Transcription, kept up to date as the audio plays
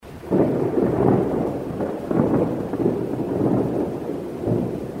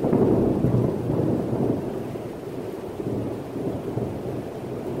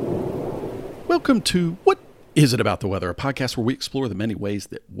Welcome to What Is It About the Weather, a podcast where we explore the many ways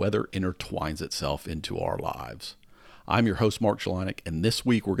that weather intertwines itself into our lives. I'm your host, Mark Jelonic, and this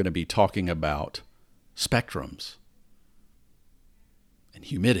week we're going to be talking about spectrums and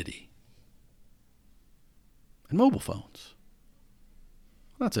humidity and mobile phones.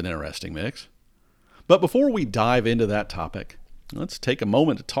 That's an interesting mix. But before we dive into that topic, let's take a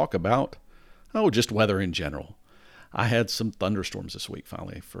moment to talk about, just weather in general. I had some thunderstorms this week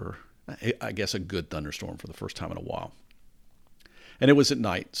finally for, I guess, a good thunderstorm for the first time in a while. And it was at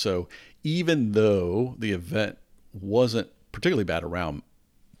night, so even though the event wasn't particularly bad around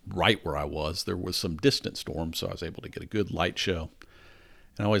right where I was, there was some distant storms, so I was able to get a good light show.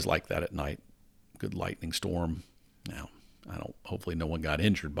 And I always like that at night, good lightning storm. Now, hopefully no one got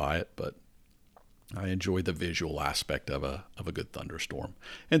injured by it, but I enjoy the visual aspect of a good thunderstorm,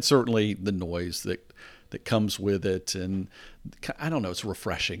 and certainly the noise that comes with it. And it's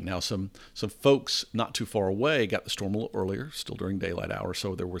refreshing. Now, some folks not too far away got the storm a little earlier, still during daylight hours,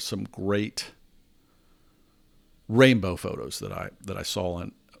 so there were some great rainbow photos that I saw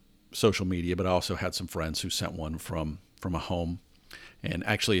on social media. But I also had some friends who sent one from a home. And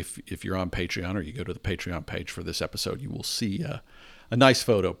actually, if you're on Patreon or you go to the Patreon page for this episode, you will see a nice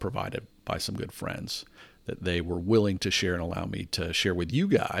photo provided by some good friends that they were willing to share and allow me to share with you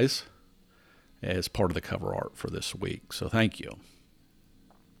guys as part of the cover art for this week. So thank you.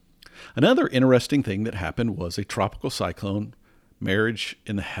 Another interesting thing that happened was a tropical cyclone marriage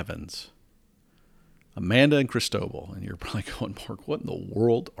in the heavens. Amanda and Cristobal. And you're probably going, Mark, what in the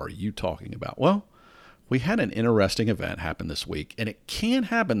world are you talking about? Well, we had an interesting event happen this week, and it can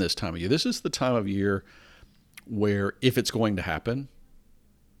happen this time of year. This is the time of year where, if it's going to happen,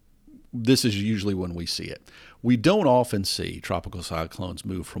 this is usually when we see it. We don't often see tropical cyclones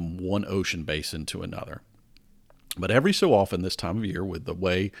move from one ocean basin to another. But every so often this time of year, with the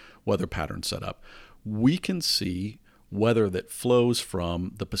way weather patterns set up, we can see weather that flows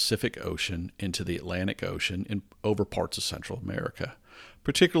from the Pacific Ocean into the Atlantic Ocean and over parts of Central America,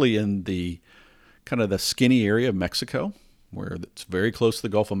 particularly in the kind of the skinny area of Mexico, where it's very close to the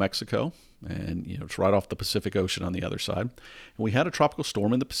Gulf of Mexico, and it's right off the Pacific Ocean on the other side. And we had a tropical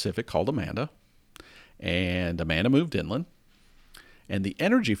storm in the Pacific called Amanda, and Amanda moved inland, and the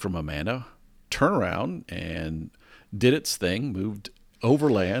energy from Amanda turned around and did its thing, moved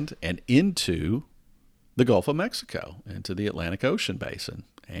overland and into the Gulf of Mexico, into the Atlantic Ocean basin,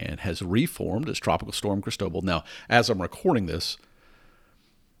 and has reformed as Tropical Storm Cristobal. Now, as I'm recording this,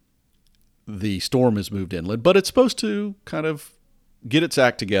 the storm has moved inland, but it's supposed to kind of get its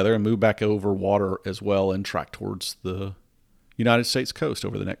act together and move back over water as well and track towards the United States coast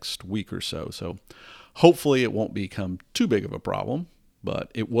over the next week or so. So hopefully it won't become too big of a problem,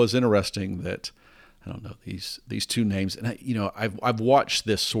 but it was interesting that, these two names, and I've watched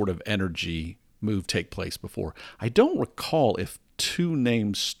this sort of energy move take place before. I don't recall if two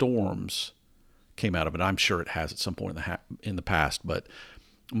named storms came out of it. I'm sure it has at some point in the past, but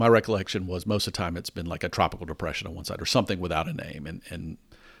my recollection was most of the time it's been like a tropical depression on one side or something without a name,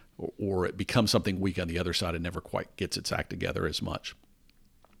 or it becomes something weak on the other side and never quite gets its act together as much.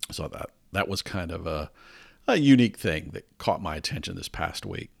 So that was kind of a unique thing that caught my attention this past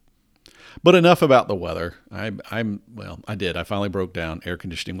week. But enough about the weather. I finally broke down. Air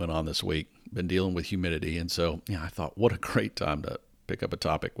conditioning went on this week. Been dealing with humidity, and so I thought, what a great time to pick up a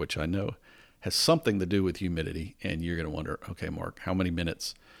topic which I know has something to do with humidity. And you're going to wonder, okay, Mark, how many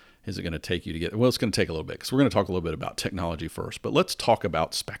minutes is it going to take you to get? Well, it's going to take a little bit because we're going to talk a little bit about technology first. But let's talk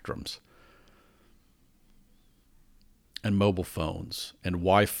about spectrums and mobile phones and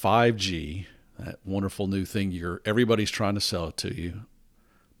why 5G, that wonderful new thing everybody's trying to sell it to you,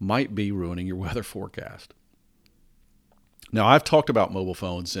 might be ruining your weather forecast. Now, I've talked about mobile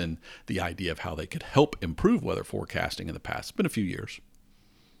phones and the idea of how they could help improve weather forecasting in the past. It's been a few years.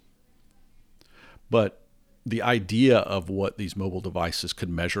 But the idea of what these mobile devices could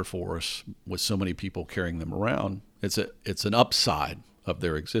measure for us, with so many people carrying them around, it's an upside of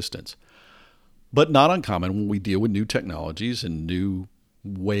their existence. But not uncommon when we deal with new technologies and new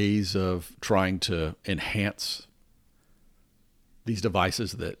ways of trying to enhance these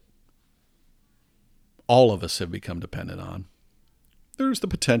devices that all of us have become dependent on. There's the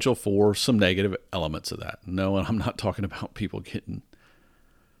potential for some negative elements of that. No, and I'm not talking about people getting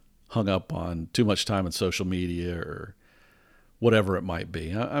hung up on too much time on social media or whatever it might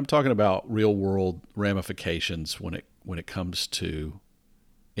be. I'm talking about real world ramifications when it comes to,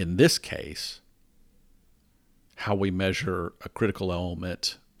 in this case, how we measure a critical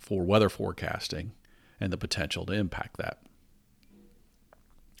element for weather forecasting and the potential to impact that.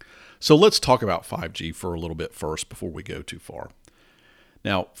 So let's talk about 5G for a little bit first before we go too far.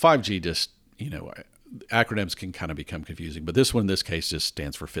 Now, 5G just, acronyms can kind of become confusing, but this one in this case just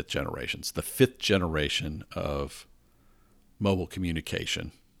stands for fifth generation. It's the fifth generation of mobile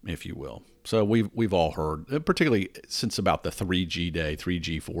communication, if you will. So we've all heard, particularly since about the 3G day,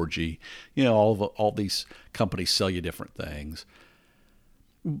 3G, 4G, all these companies sell you different things.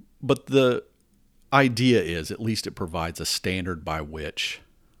 But the idea is, at least it provides a standard by which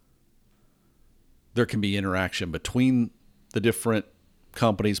there can be interaction between the different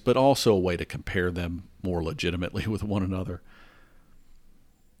companies, but also a way to compare them more legitimately with one another,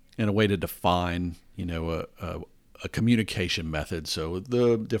 and a way to define, a communication method so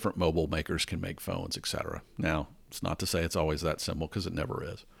the different mobile makers can make phones, etc. Now, it's not to say it's always that simple, because it never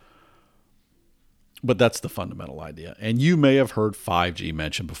is. But that's the fundamental idea. And you may have heard 5G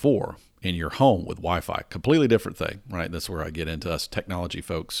mentioned before in your home with Wi-Fi. Completely different thing, right? That's where I get into us technology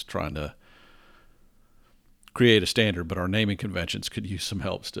folks trying to create a standard, but our naming conventions could use some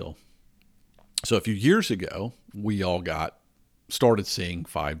help still. So a few years ago, we all started seeing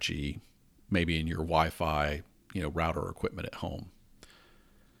 5G maybe in your Wi-Fi, router equipment at home.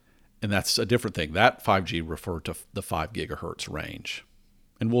 And that's a different thing. That 5G referred to the 5 gigahertz range.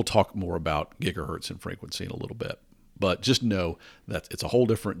 And we'll talk more about gigahertz and frequency in a little bit. But just know that it's a whole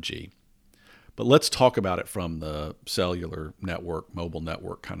different G. But let's talk about it from the cellular network, mobile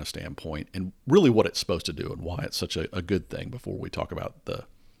network kind of standpoint, and really what it's supposed to do and why it's such a good thing before we talk about the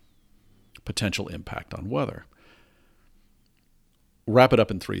potential impact on weather. We'll wrap it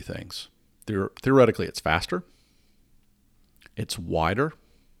up in 3 things. Theoretically, it's faster, it's wider,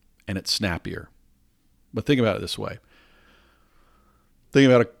 and it's snappier. But think about it this way.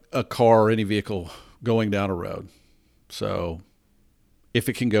 Think about a car or any vehicle going down a road. So if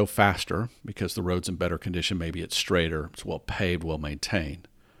it can go faster because the road's in better condition, maybe it's straighter, it's well paved, well maintained,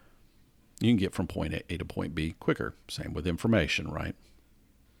 you can get from point A to point B quicker. Same with information, right?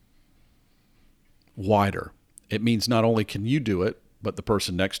 Wider. It means not only can you do it, but the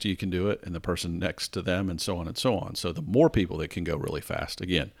person next to you can do it, and the person next to them, and so on and so on. So the more people that can go really fast,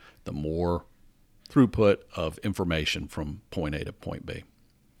 again, the more throughput of information from point A to point B.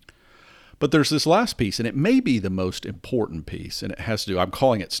 But there's this last piece, and it may be the most important piece, and it has to do, I'm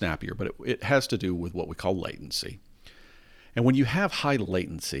calling it snappier, but it has to do with what we call latency. And when you have high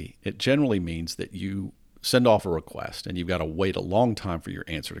latency, it generally means that you send off a request, and you've got to wait a long time for your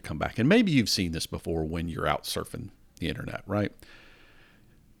answer to come back. And maybe you've seen this before when you're out surfing the internet, right?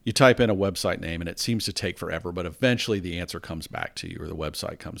 You type in a website name, and it seems to take forever, but eventually the answer comes back to you, or the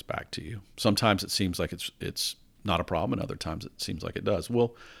website comes back to you. Sometimes it seems like it's not a problem, and other times it seems like it does.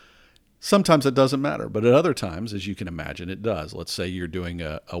 Well, sometimes it doesn't matter, but at other times, as you can imagine, it does. Let's say you're doing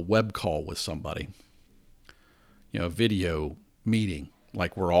a web call with somebody, a video meeting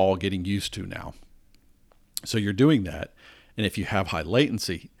like we're all getting used to now. So you're doing that, and if you have high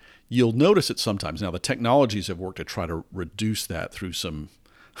latency, you'll notice it sometimes. Now, the technologies have worked to try to reduce that through some,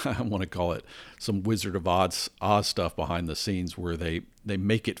 I want to call it some Wizard of Oz stuff behind the scenes, where they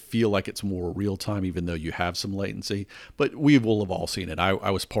make it feel like it's more real time, even though you have some latency. But we will have all seen it.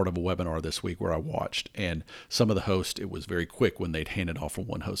 I was part of a webinar this week where I watched, and some of the hosts, it was very quick when they'd hand it off from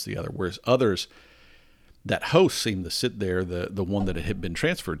one host to the other, whereas others, that host seemed to sit there, the one that it had been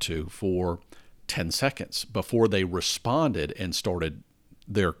transferred to, for 10 seconds before they responded and started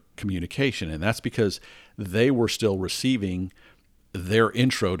their communication. And that's because they were still receiving their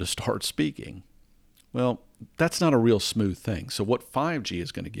intro to start speaking. Well, that's not a real smooth thing. So what 5G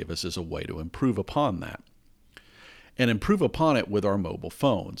is going to give us is a way to improve upon that, and improve upon it with our mobile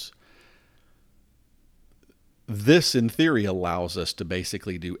phones. This, in theory, allows us to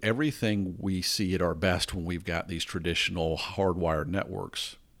basically do everything we see at our best when we've got these traditional hardwired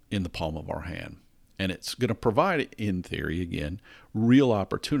networks in the palm of our hand. And it's going to provide, in theory, again, real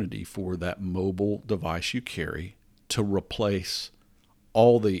opportunity for that mobile device you carry to replace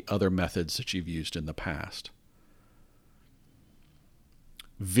all the other methods that you've used in the past.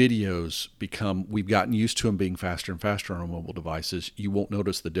 Videos we've gotten used to them being faster and faster on our mobile devices. You won't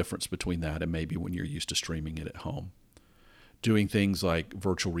notice the difference between that and maybe when you're used to streaming it at home. Doing things like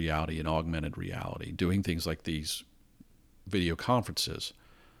virtual reality and augmented reality, doing things like these video conferences,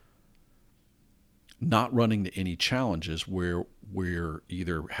 not running into any challenges where we're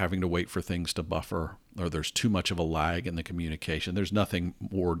either having to wait for things to buffer or there's too much of a lag in the communication. There's nothing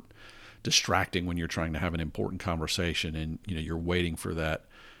more distracting when you're trying to have an important conversation and you're waiting for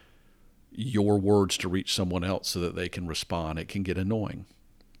your words to reach someone else so that they can respond. It can get annoying.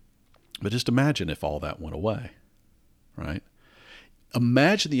 But just imagine if all that went away, right?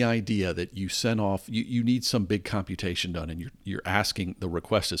 Imagine the idea that you send off, you need some big computation done, and you're asking, the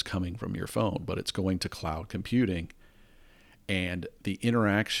request is coming from your phone, but it's going to cloud computing, and the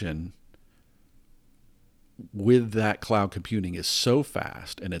interaction with that cloud computing is so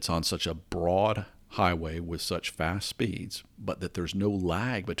fast and it's on such a broad highway with such fast speeds, but that there's no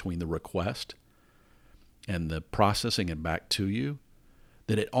lag between the request and the processing and back to you,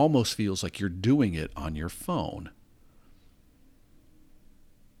 that it almost feels like you're doing it on your phone.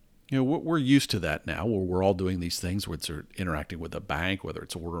 You know, we're used to that now, where we're all doing these things, whether it's interacting with a bank, whether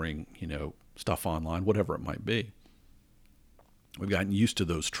it's ordering, stuff online, whatever it might be. We've gotten used to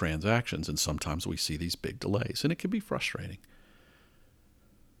those transactions, and sometimes we see these big delays, and it can be frustrating.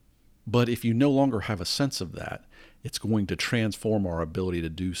 But if you no longer have a sense of that, it's going to transform our ability to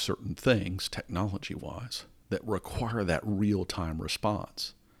do certain things technology-wise that require that real-time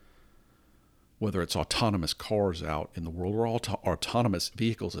response. Whether it's autonomous cars out in the world or autonomous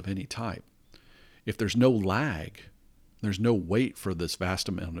vehicles of any type. If there's no lag, there's no wait for this vast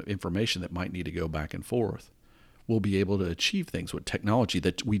amount of information that might need to go back and forth, we'll be able to achieve things with technology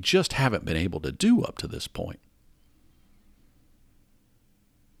that we just haven't been able to do up to this point.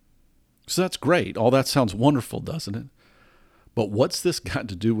 So that's great. All that sounds wonderful, doesn't it? But what's this got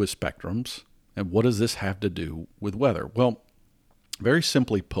to do with spectrums? And what does this have to do with weather? Well, very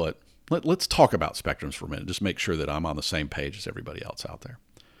simply put, let's talk about spectrums for a minute. Just make sure that I'm on the same page as everybody else out there.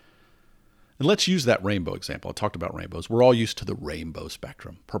 And let's use that rainbow example. I talked about rainbows. We're all used to the rainbow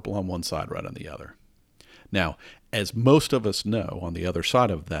spectrum, purple on one side, red on the other. Now, as most of us know, on the other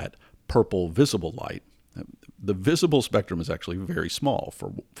side of that purple visible light, the visible spectrum is actually very small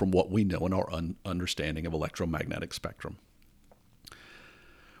from what we know in our understanding of electromagnetic spectrum.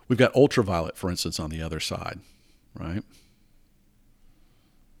 We've got ultraviolet, for instance, on the other side, right?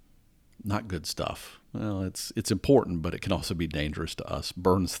 Not good stuff. Well, it's important, but it can also be dangerous to us.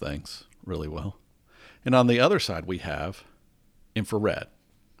 Burns things really well. And on the other side, we have infrared,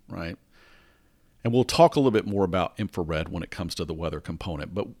 right? And we'll talk a little bit more about infrared when it comes to the weather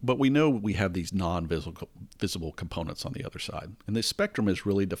component, but we know we have these non-visible components on the other side. And the spectrum is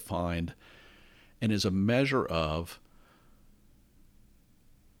really defined and is a measure of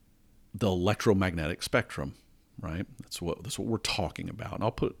the electromagnetic spectrum, right? That's what we're talking about. And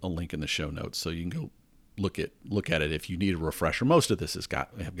I'll put a link in the show notes so you can go look at it if you need a refresher. Most of this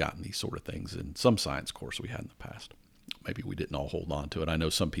have gotten these sort of things in some science course we had in the past. Maybe we didn't all hold on to it. I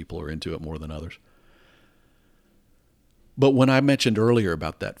know some people are into it more than others. But when I mentioned earlier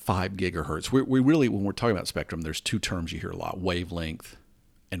about that 5 gigahertz, we really, when we're talking about spectrum, there's two terms you hear a lot: wavelength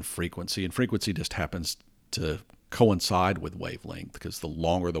and frequency. And frequency just happens to coincide with wavelength, because the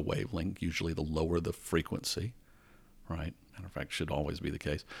longer the wavelength, usually the lower the frequency, right? Matter of fact, should always be the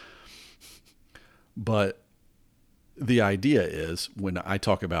case. But the idea is, when I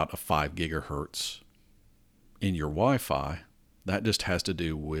talk about a 5 gigahertz in your Wi-Fi, that just has to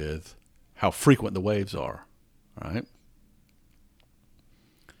do with how frequent the waves are, right?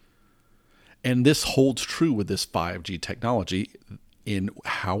 And this holds true with this 5G technology in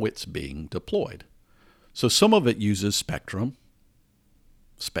how it's being deployed. So some of it uses spectrum,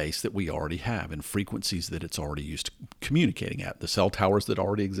 space that we already have, and frequencies that it's already used to communicating at, the cell towers that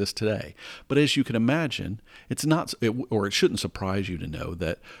already exist today. But as you can imagine, it shouldn't surprise you to know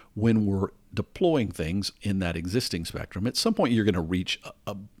that when we're deploying things in that existing spectrum, at some point you're going to reach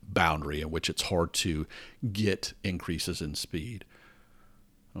a boundary in which it's hard to get increases in speed.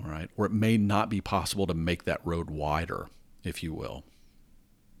 All right, or it may not be possible to make that road wider, if you will,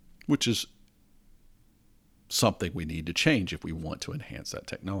 which is something we need to change if we want to enhance that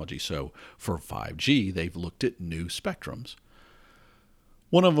technology. So for 5G, they've looked at new spectrums.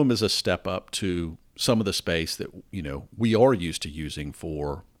 One of them is a step up to some of the space that, we are used to using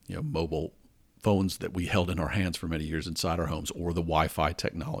for, mobile phones that we held in our hands for many years inside our homes, or the Wi-Fi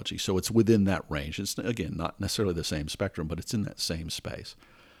technology. So it's within that range. It's, again, not necessarily the same spectrum, but it's in that same space.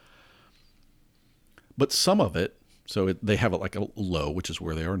 But some of it, they have it like a low, which is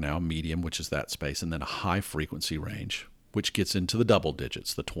where they are now, medium, which is that space, and then a high frequency range, which gets into the double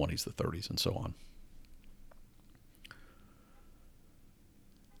digits, the 20s, the 30s, and so on.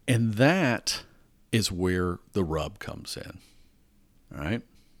 And that is where the rub comes in, all right?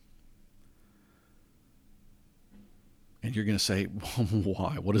 And you're going to say, well,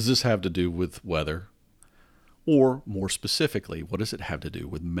 why? What does this have to do with weather? Or more specifically, what does it have to do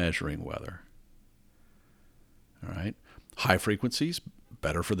with measuring weather? All right. High frequencies,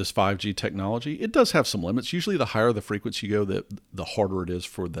 better for this 5G technology. It does have some limits. Usually the higher the frequency you go, the harder it is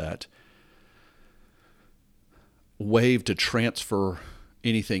for that wave to transfer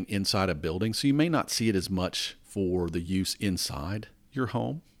anything inside a building. So you may not see it as much for the use inside your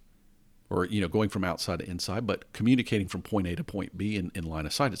home, or, going from outside to inside, but communicating from point A to point B in line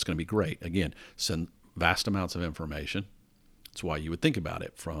of sight, it's going to be great. Again, send vast amounts of information. That's why you would think about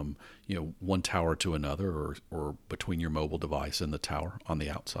it from, one tower to another, or between your mobile device and the tower on the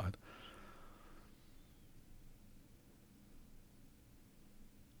outside.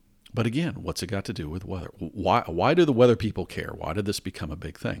 But again, what's it got to do with weather? Why do the weather people care? Why did this become a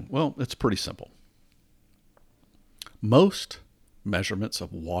big thing? Well, it's pretty simple. Most measurements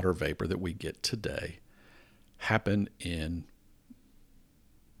of water vapor that we get today happen in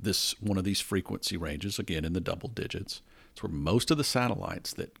one of these frequency ranges, again in the double digits. It's where most of the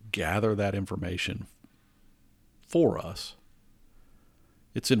satellites that gather that information for us,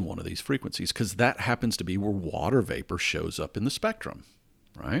 it's in one of these frequencies, because that happens to be where water vapor shows up in the spectrum,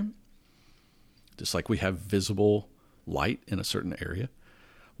 right? Just like we have visible light in a certain area,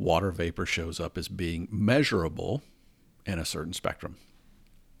 water vapor shows up as being measurable in a certain spectrum.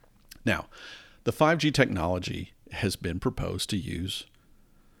 Now, the 5G technology has been proposed to use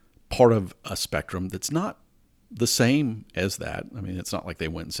part of a spectrum that's not the same as that. I mean, it's not like they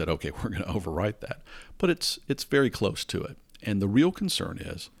went and said, okay, we're going to overwrite that, but it's very close to it. And the real concern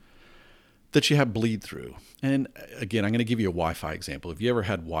is that you have bleed through. And again, I'm going to give you a Wi-Fi example. If you ever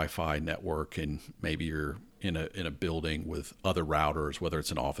had Wi-Fi network and maybe you're in a building with other routers, whether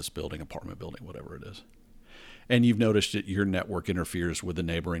it's an office building, apartment building, whatever it is, and you've noticed that your network interferes with the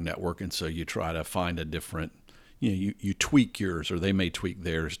neighboring network, and so you try to find a different, you tweak yours, or they may tweak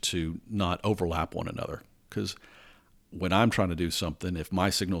theirs to not overlap one another. Because when I'm trying to do something, if my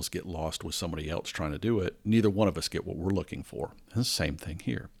signals get lost with somebody else trying to do it, neither one of us get what we're looking for. And the same thing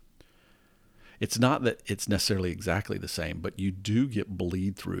here. It's not that it's necessarily exactly the same, but you do get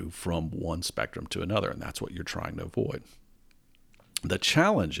bleed through from one spectrum to another, and that's what you're trying to avoid. The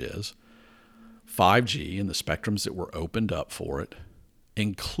challenge is 5G and the spectrums that were opened up for it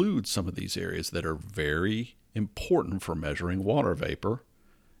include some of these areas that are very important for measuring water vapor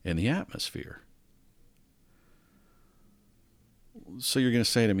in the atmosphere. So you're going to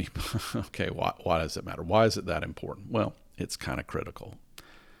say to me, okay, why does it matter? Why is it that important? Well, it's kind of critical.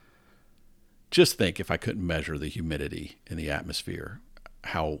 Just think, if I couldn't measure the humidity in the atmosphere,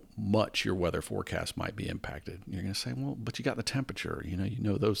 how much your weather forecast might be impacted. You're going to say, well, but you got the temperature, you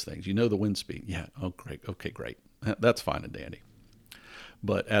know those things, the wind speed. Yeah, oh, great. Okay, great. That's fine and dandy.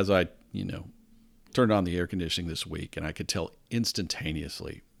 But as I, turned on the air conditioning this week, and I could tell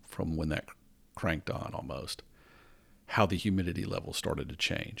instantaneously from when that cranked on almost, how the humidity level started to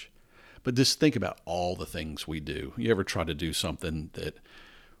change. But just think about all the things we do. You ever try to do something that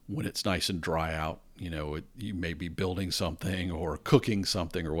when it's nice and dry out, you may be building something or cooking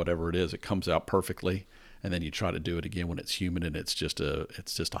something or whatever it is, it comes out perfectly, and then you try to do it again when it's humid and it's just a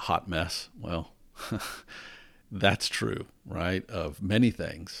hot mess. Well, that's true, right? Of many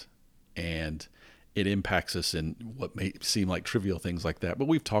things. And it impacts us in what may seem like trivial things like that. But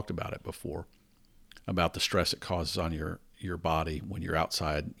we've talked about it before, about the stress it causes on your body when you're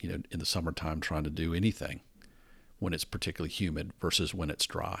outside, in the summertime trying to do anything when it's particularly humid versus when it's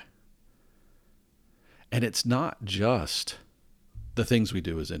dry. And it's not just the things we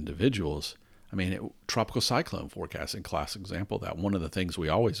do as individuals. I mean, tropical cyclone forecasting, classic example of that. One of the things we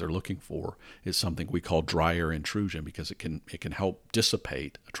always are looking for is something we call dry air intrusion, because it can help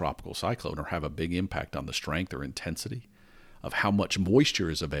dissipate a tropical cyclone or have a big impact on the strength or intensity of how much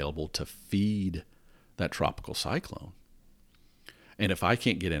moisture is available to feed that tropical cyclone. And if I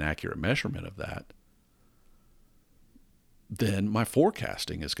can't get an accurate measurement of that, then my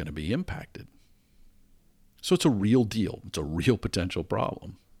forecasting is going to be impacted. So it's a real deal. It's a real potential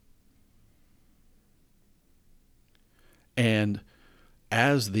problem. And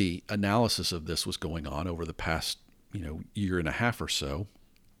as the analysis of this was going on over the past, year and a half or so,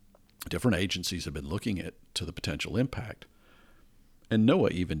 different agencies have been looking to the potential impact. And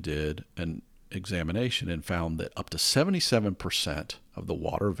NOAA even did an examination and found that up to 77% of the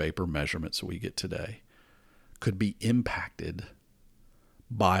water vapor measurements that we get today could be impacted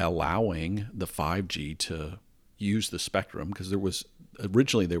by allowing the 5G to use the spectrum, because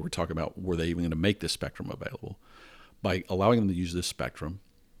originally they were talking about, were they even going to make this spectrum available, by allowing them to use this spectrum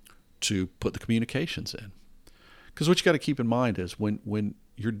to put the communications in. Because what you got to keep in mind is when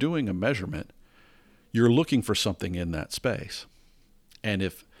you're doing a measurement, you're looking for something in that space. And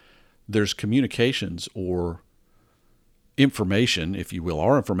if there's communications or information, if you will,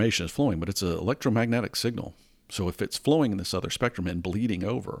 our information is flowing, but it's an electromagnetic signal. So if it's flowing in this other spectrum and bleeding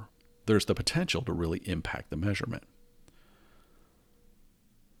over, there's the potential to really impact the measurement.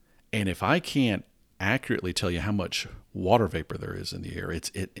 And if I can't accurately tell you how much water vapor there is in the air,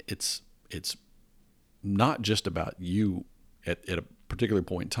 it's not just about you at a particular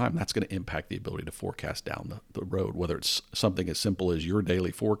point in time. That's going to impact the ability to forecast down the road, whether it's something as simple as your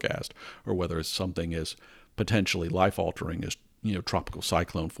daily forecast or whether it's something as potentially life-altering as, tropical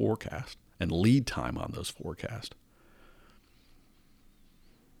cyclone forecast and lead time on those forecasts.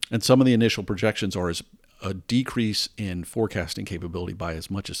 And some of the initial projections are as a decrease in forecasting capability by as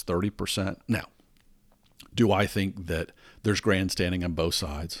much as 30%. Now, do I think that there's grandstanding on both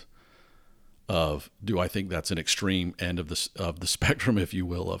sides? Do I think that's an extreme end of the spectrum, if you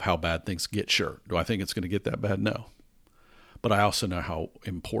will, of how bad things get? Sure. Do I think it's going to get that bad? No. But I also know how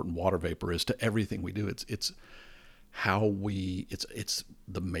important water vapor is to everything we do. It's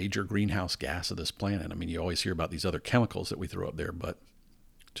the major greenhouse gas of this planet. I mean, you always hear about these other chemicals that we throw up there, but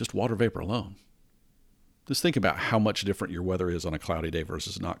just water vapor alone. Just think about how much different your weather is on a cloudy day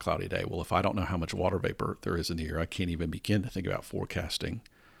versus a not cloudy day. Well, if I don't know how much water vapor there is in the air, I can't even begin to think about forecasting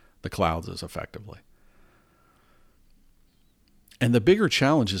the clouds as effectively. And the bigger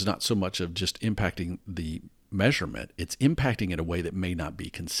challenge is not so much of just impacting the measurement, it's impacting in a way that may not be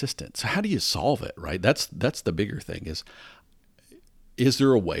consistent. So how do you solve it, right? That's the bigger thing is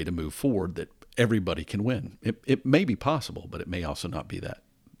there a way to move forward that everybody can win? It may be possible, but it may also not be that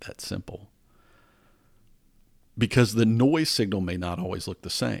simple. Because the noise signal may not always look the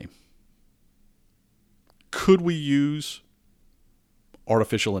same. Could we use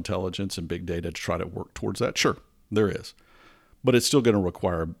artificial intelligence and big data to try to work towards that? Sure, there is. But it's still going to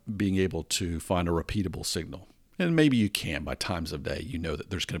require being able to find a repeatable signal. And maybe you can by times of day. You know that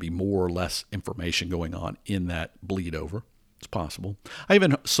there's going to be more or less information going on in that bleed over. It's possible. I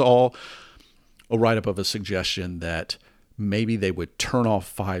even saw a write-up of a suggestion that maybe they would turn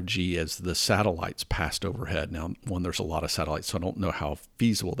off 5G as the satellites passed overhead. Now, there's a lot of satellites, so I don't know how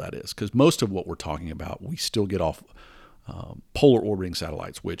feasible that is, because most of what we're talking about, we still get off polar orbiting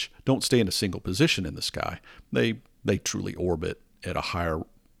satellites, which don't stay in a single position in the sky. They truly orbit at a higher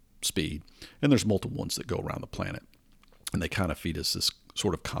speed, and there's multiple ones that go around the planet, and they kind of feed us this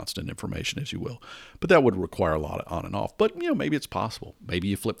sort of constant information, as you will. But that would require a lot of on and off. But, maybe it's possible. Maybe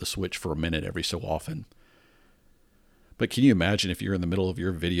you flip the switch for a minute every so often. But can you imagine if you're in the middle of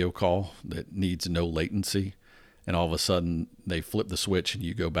your video call that needs no latency, and all of a sudden they flip the switch and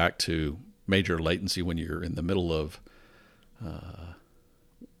you go back to major latency when you're in the middle of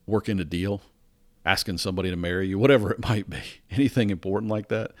working a deal, asking somebody to marry you, whatever it might be. Anything important like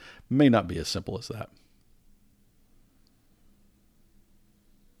that may not be as simple as that.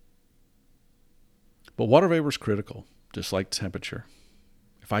 But water vapor is critical, just like temperature.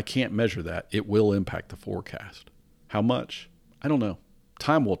 If I can't measure that, it will impact the forecast. How much? I don't know.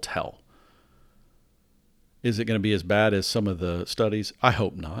 Time will tell. Is it going to be as bad as some of the studies? I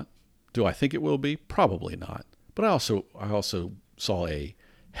hope not. Do I think it will be? Probably not. But I also saw a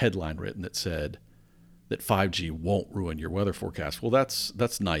headline written that said that 5G won't ruin your weather forecast. Well,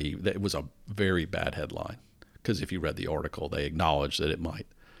 that's naive. It was a very bad headline, because if you read the article, they acknowledged that it might.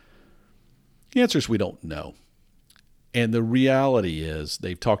 The answer is we don't know. And the reality is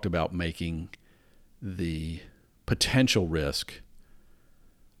they've talked about making the potential risk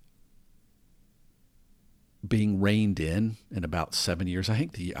being reined in about 7 years. I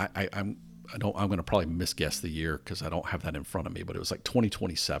think I'm going to probably misguess the year because I don't have that in front of me, but it was like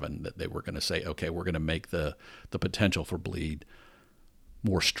 2027 that they were going to say, okay, we're going to make the potential for bleed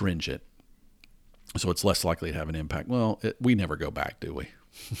more stringent, so it's less likely to have an impact. Well, we never go back, do we?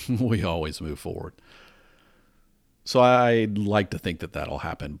 We always move forward. So I'd like to think that that'll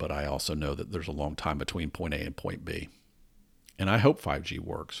happen, but I also know that there's a long time between point A and point B. And I hope 5G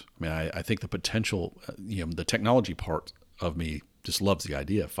works. I mean, I think the potential, the technology part of me just loves the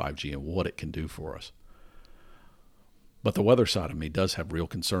idea of 5G and what it can do for us. But the weather side of me does have real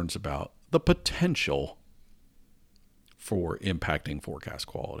concerns about the potential for impacting forecast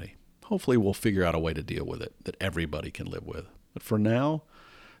quality. Hopefully we'll figure out a way to deal with it that everybody can live with. But for now,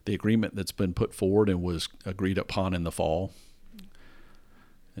 the agreement that's been put forward and was agreed upon in the fall,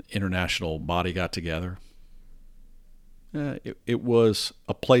 an international body got together. It was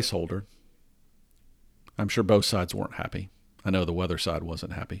a placeholder. I'm sure both sides weren't happy. I know the weather side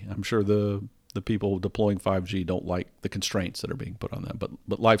wasn't happy. I'm sure the people deploying 5G don't like the constraints that are being put on them.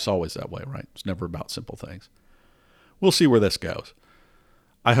 But life's always that way, right? It's never about simple things. We'll see where this goes.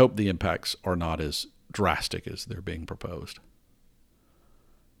 I hope the impacts are not as drastic as they're being proposed,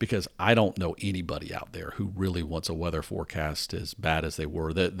 because I don't know anybody out there who really wants a weather forecast as bad as they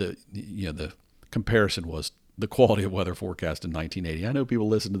were. The comparison was the quality of weather forecast in 1980. I know people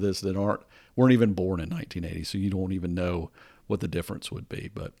listen to this that weren't even born in 1980, so you don't even know what the difference would be.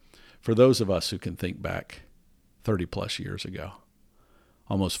 But for those of us who can think back 30 plus years ago,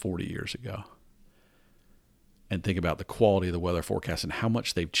 almost 40 years ago, and think about the quality of the weather forecast and how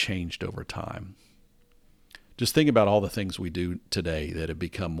much they've changed over time. Just think about all the things we do today that have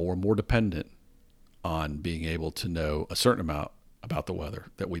become more and more dependent on being able to know a certain amount about the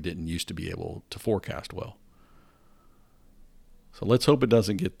weather that we didn't used to be able to forecast well. So let's hope it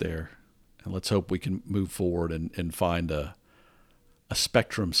doesn't get there, and let's hope we can move forward and find a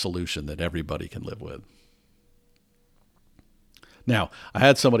spectrum solution that everybody can live with. Now, I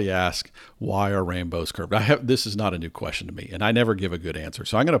had somebody ask, why are rainbows curved? This is not a new question to me, and I never give a good answer.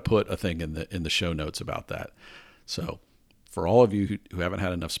 So I'm going to put a thing in the show notes about that. So for all of you who haven't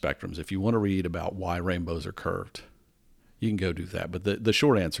had enough spectrums, if you want to read about why rainbows are curved, you can go do that. But the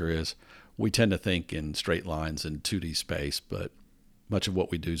short answer is we tend to think in straight lines in 2D space, but much of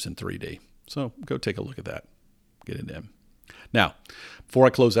what we do is in 3D. So go take a look at that. Get it in. Now, before I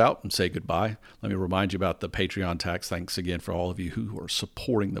close out and say goodbye, let me remind you about the Patreon tax. Thanks again for all of you who are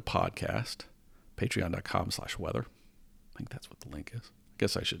supporting the podcast. Patreon.com/weather. I think that's what the link is. I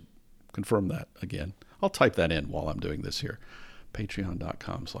guess I should confirm that again. I'll type that in while I'm doing this here.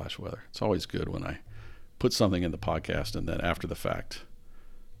 Patreon.com/weather. It's always good when I put something in the podcast and then after the fact,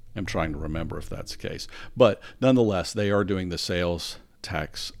 I'm trying to remember if that's the case. But nonetheless, they are doing the sales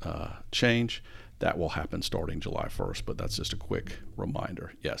tax change. That will happen starting July 1st, but that's just a quick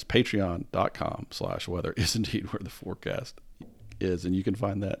reminder. Yes, patreon.com/weather is indeed where the forecast is, and you can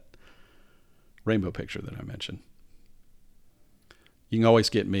find that rainbow picture that I mentioned. You can always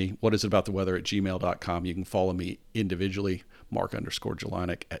get me, whatisabouttheweather@gmail.com. You can follow me individually,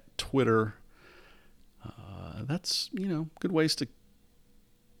 Mark_Jelinek at Twitter. That's, good ways to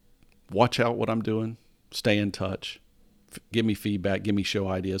watch out what I'm doing, stay in touch. Give me feedback, give me show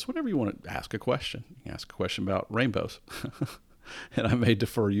ideas, whatever you want to ask a question. You can ask a question about rainbows, and I may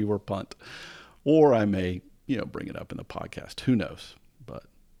defer you or punt, or I may, bring it up in the podcast. Who knows? But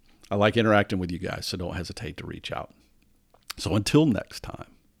I like interacting with you guys, so don't hesitate to reach out. So until next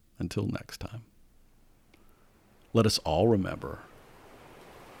time, let us all remember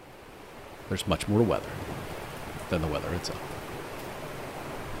there's much more to weather than the weather itself.